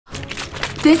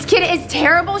This kid is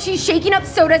terrible. She's shaking up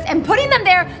sodas and putting them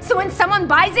there so when someone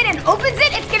buys it and opens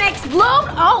it, it's gonna explode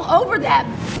all over them.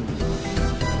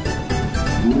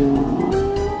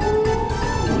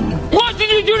 What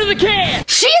did you do to the kid?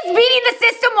 She is beating the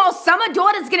system while some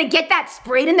adult is gonna get that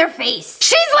sprayed in their face.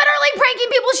 She's literally pranking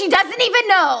people she doesn't even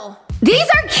know. These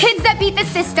are kids that beat the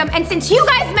system, and since you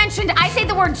guys mentioned I say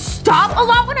the word stop a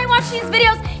lot when I watch these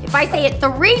videos, if I say it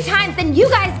 3 times, then you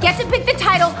guys get to pick the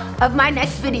title of my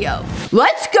next video.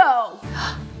 Let's go.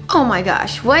 Oh my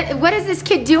gosh, what is this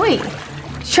kid doing?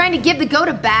 He's trying to give the goat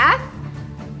a bath?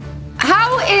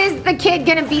 How is the kid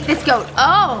gonna beat this goat?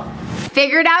 Oh,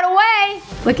 figured out a way.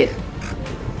 Look at,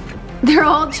 they're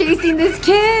all chasing this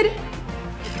kid.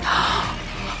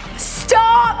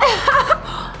 Stop!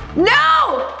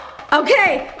 No!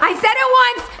 Okay, I said it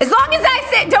once. As long as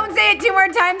I don't say it 2 more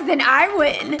times, then I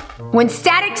win. When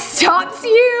static stops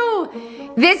you.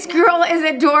 This girl is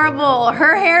adorable.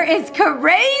 Her hair is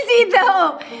crazy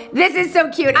though. This is so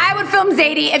cute. I would film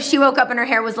Zadie if she woke up and her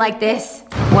hair was like this.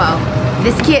 Whoa,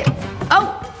 this kid,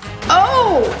 oh.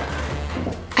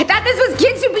 I thought this was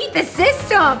kids who beat the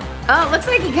system. Oh, looks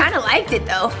like he kind of liked it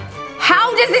though.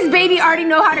 How does this baby already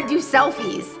know how to do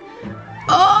selfies?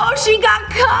 Oh, she got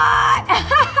caught.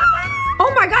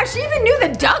 Oh my gosh, she even knew the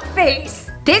duck face.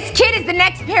 This kid is the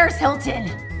next Paris Hilton.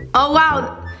 Oh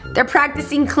wow, they're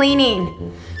practicing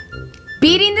cleaning.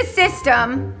 Beating the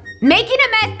system. Making a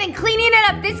mess, then cleaning it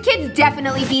up. This kid's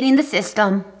definitely beating the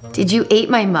system. Did you eat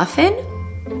my muffin?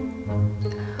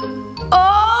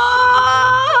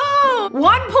 Oh!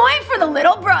 1 point for the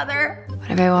little brother. What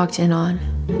have I walked in on?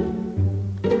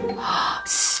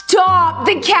 Stop!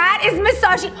 The cat is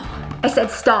massaging. I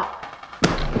said stop.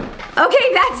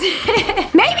 Okay, that's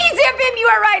it. Maybe Zippin, you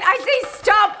are right. I say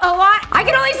stop a lot. I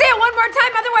can only say it 1 more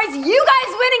time, otherwise you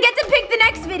guys win and get to pick the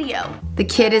next video. The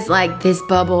kid is like this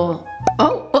bubble.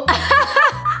 Oh.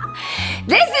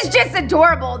 This is just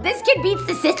adorable. This kid beats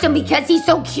the system because he's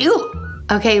so cute.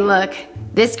 Okay, look.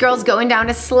 This girl's going down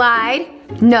a slide.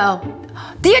 No.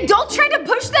 The adult tried to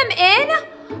push them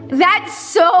in? That's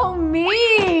so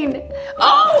mean.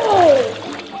 Oh!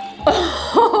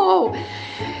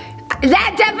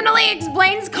 That definitely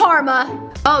explains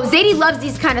karma. Oh, Zadie loves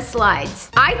these kind of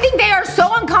slides. I think they are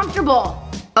so uncomfortable.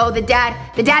 Oh, the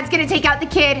dad's gonna take out the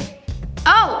kid.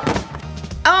 Oh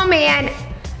man.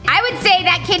 I would say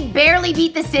that kid barely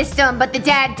beat the system, but the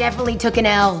dad definitely took an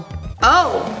L.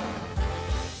 Oh,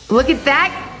 look at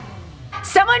that.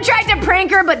 Someone tried to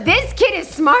prank her, but this kid is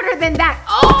smarter than that.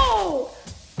 Oh,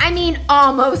 I mean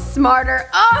almost smarter.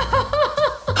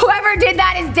 Oh, whoever did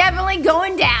that is definitely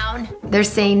going down. They're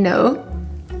saying no.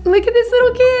 Look at this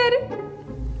little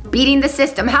kid. Beating the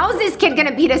system. How is this kid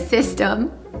gonna beat a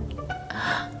system?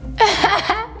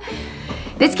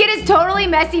 This kid is totally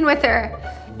messing with her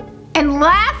and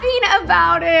laughing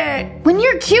about it. When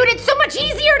you're cute, it's so much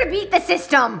easier to beat the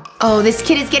system. Oh, this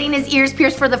kid is getting his ears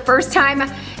pierced for the first time.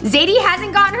 Zadie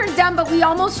hasn't gotten hers done, but we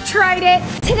almost tried it.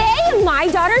 Today, my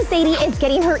daughter Zadie is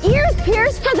getting her ears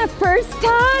pierced for the first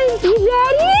time. You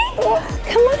ready?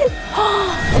 Come on.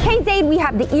 Okay, Zadie, we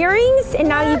have the earrings, and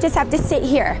now you just have to sit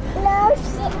here.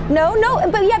 No,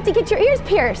 but you have to get your ears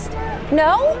pierced.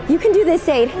 No? You can do this,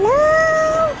 Zadie.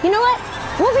 No. You know what?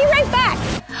 We'll be right back.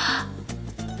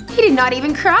 He did not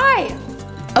even cry.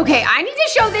 Okay, I need to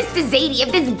show this to Zadie.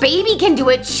 If this baby can do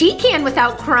it, she can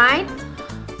without crying.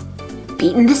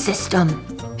 Beating the system.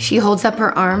 She holds up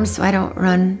her arms so I don't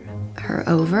run her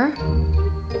over.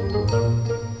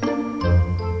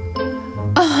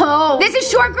 Oh, this is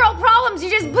short girl problems. You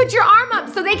just put your arm up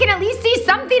so they can at least see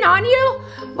something on you.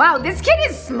 Wow, this kid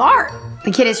is smart.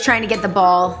 The kid is trying to get the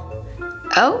ball.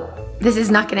 Oh, this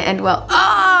is not gonna end well.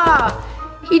 Ah!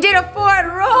 He did a forward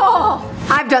roll.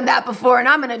 I've done that before and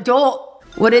I'm an adult.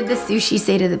 What did the sushi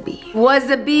say to the bee? Was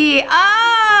a bee.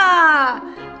 Ah!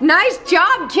 Nice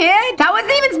job, kid. That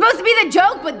wasn't even supposed to be the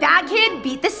joke, but that kid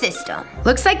beat the system.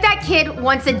 Looks like that kid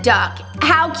wants a duck.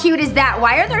 How cute is that?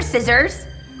 Why are there scissors?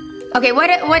 Okay,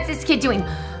 what's this kid doing?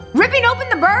 Ripping open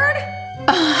the bird?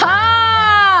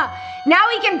 Aha! Now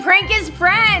he can prank his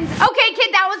friends. Okay,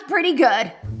 kid, that was pretty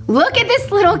good. Look at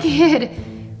this little kid.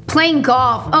 Playing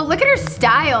golf. Oh, look at her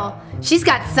style. She's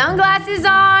got sunglasses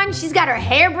on. She's got her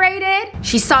hair braided.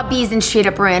 She saw bees and straight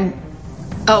up ran.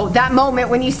 Oh, that moment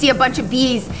when you see a bunch of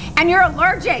bees and you're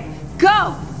allergic.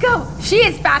 Go, go. She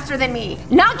is faster than me.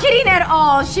 Not kidding at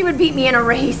all. She would beat me in a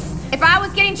race. If I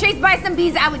was getting chased by some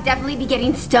bees, I would definitely be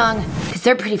getting stung because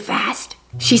they're pretty fast.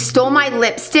 She stole my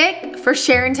lipstick for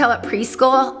Share and Tell at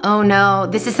preschool. Oh no,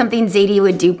 this is something Zadie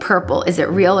would do. Purple. Is it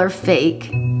real or fake?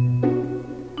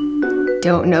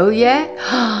 Don't know yet.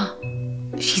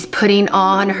 She's putting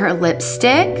on her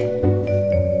lipstick.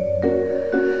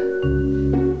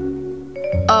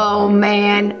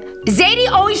 man.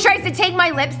 Zadie always tries to take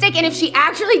my lipstick, and if she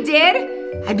actually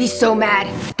did, I'd be so mad.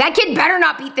 That kid better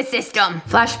not beat the system.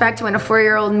 Flashback to when a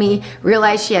 4-year-old me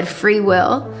realized she had free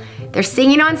will. They're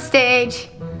singing on stage,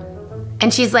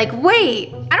 and she's like,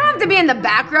 wait, I don't have to be in the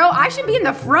back row, I should be in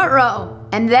the front row.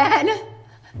 And then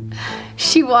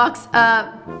she walks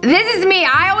up. This is me,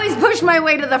 I always push my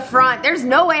way to the front. There's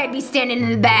no way I'd be standing in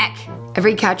the back.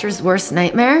 Every catcher's worst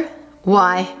nightmare?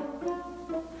 Why?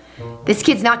 This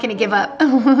kid's not gonna give up.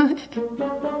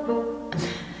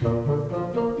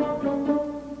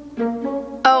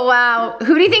 Oh wow,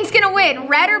 who do you think's gonna win?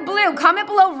 Red or blue? Comment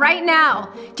below right now.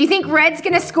 Do you think red's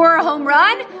gonna score a home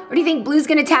run? Or do you think blue's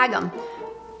gonna tag him?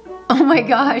 Oh my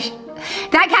gosh.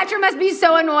 That catcher must be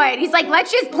so annoyed. He's like,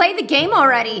 let's just play the game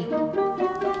already.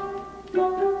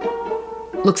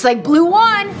 Looks like blue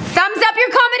won. Thumbs up your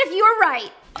comment if you were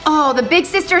right. Oh, the big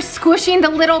sister's squishing the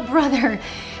little brother.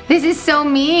 This is so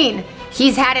mean.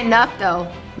 He's had enough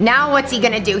though. Now what's he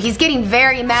gonna do? He's getting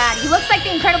very mad. He looks like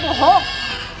the Incredible Hulk.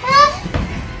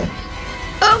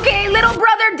 Okay, little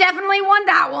brother definitely won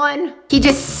that one. He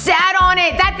just sat on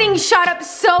it. That thing shot up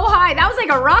so high. That was like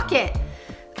a rocket.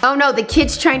 Oh no, the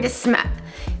kid's trying to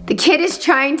The kid is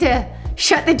trying to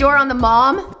shut the door on the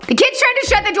mom. The kid's trying to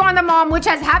shut the door on the mom, which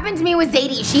has happened to me with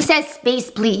Zadie. She says, space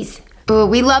please. Ooh,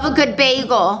 we love a good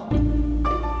bagel.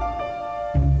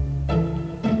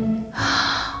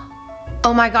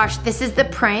 Oh my gosh, this is the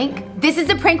prank. This is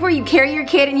the prank where you carry your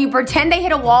kid and you pretend they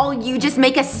hit a wall, you just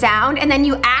make a sound, and then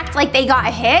you act like they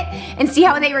got hit and see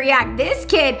how they react. This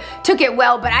kid took it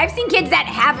well, but I've seen kids that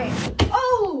haven't.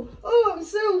 Oh, I'm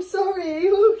so sorry. Are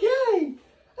you okay?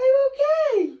 Are you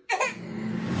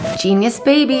okay? Genius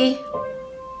baby.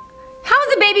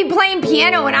 How's a baby playing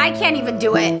piano when I can't even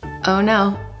do it? Oh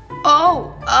no.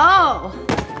 Oh.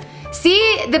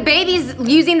 See, the baby's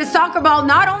using the soccer ball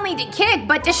not only to kick,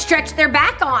 but to stretch their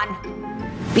back on.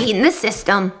 Beating the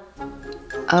system.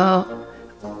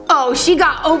 Oh, she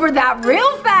got over that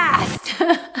real fast.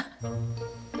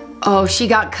 Oh, she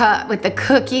got cut with the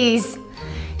cookies.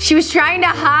 She was trying to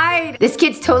hide. This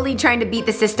kid's totally trying to beat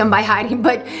the system by hiding,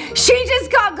 but she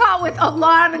just got caught with a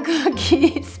lot of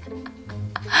cookies.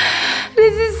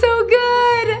 This is so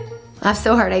good. Laughed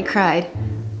so hard I cried.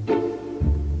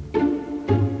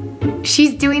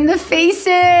 She's doing the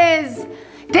faces.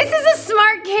 This is a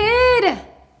smart kid.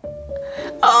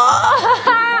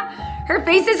 Oh, her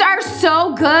faces are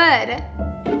so good.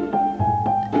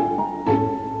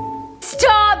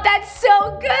 Stop, that's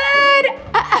so good.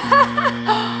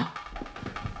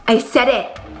 I said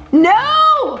it.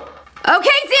 No.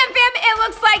 Okay, Zam Fam, it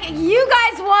looks like you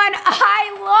guys won.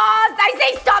 I lost. I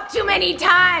say stop too many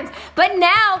times. But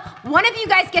now, one of you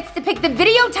guys gets to pick the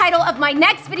video title of my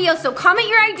next video, so comment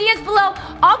your ideas below.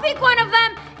 I'll pick one of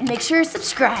them, and make sure you're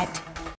subscribed.